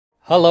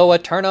Hello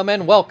Eternum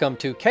and welcome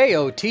to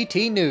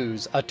KOTT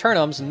News,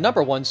 Eternum's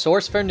 #1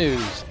 source for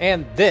news,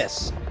 and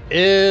this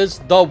is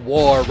the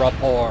War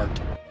Report.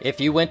 If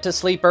you went to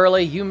sleep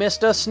early, you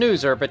missed a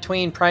snoozer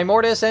between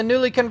Primordius and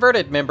newly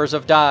converted members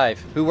of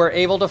Dive, who were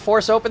able to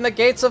force open the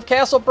gates of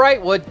Castle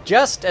Brightwood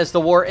just as the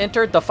war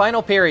entered the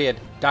final period.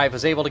 Dive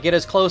was able to get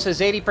as close as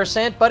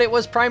 80%, but it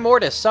was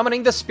Primordius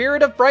summoning the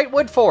spirit of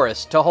Brightwood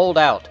Forest to hold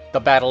out. The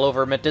battle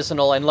over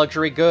medicinal and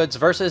luxury goods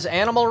versus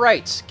animal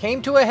rights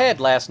came to a head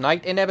last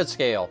night in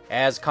Ebonscale,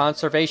 as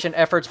conservation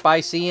efforts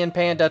by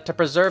Panda to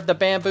preserve the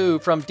bamboo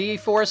from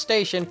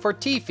deforestation for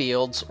tea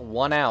fields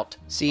won out.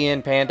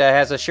 Panda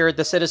has assured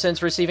the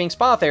citizens receiving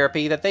spa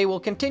therapy that they will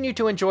continue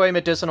to enjoy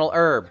medicinal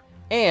herb,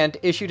 and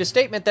issued a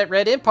statement that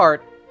read in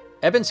part,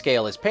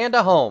 "Ebonscale is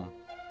Panda home.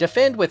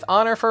 Defend with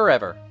honor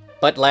forever."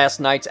 But last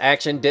night's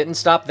action didn't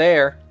stop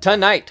there.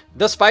 Tonight,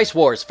 the Spice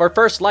Wars for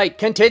First Light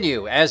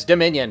continue as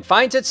Dominion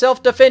finds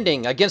itself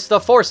defending against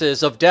the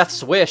forces of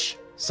Death's Wish.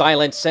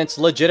 Silent since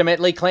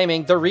legitimately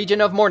claiming the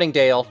region of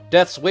Morningdale,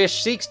 Death's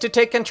Wish seeks to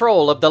take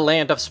control of the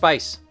Land of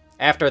Spice.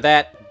 After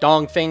that,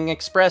 Dongfeng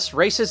Express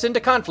races into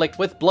conflict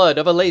with Blood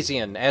of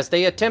Elysian as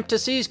they attempt to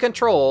seize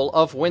control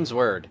of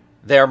Windsward.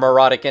 Their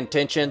moronic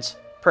intentions?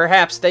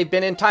 Perhaps they've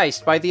been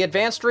enticed by the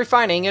advanced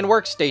refining and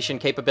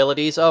workstation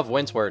capabilities of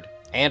Windsward.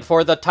 And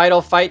for the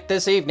title fight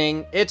this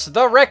evening, it's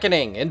the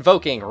Reckoning,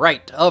 invoking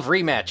right of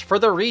rematch for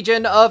the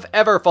region of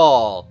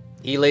Everfall.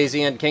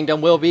 Elysian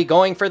Kingdom will be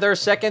going for their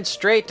second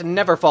straight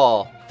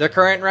Neverfall. The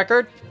current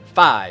record?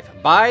 5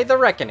 by the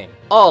Reckoning.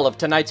 All of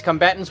tonight's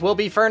combatants will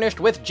be furnished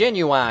with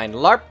genuine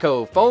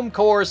LARPCO foam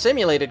core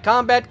simulated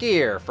combat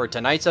gear for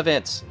tonight's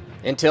events.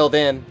 Until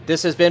then,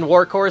 this has been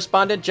War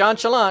Correspondent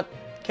JChalant,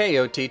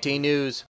 KOTT News.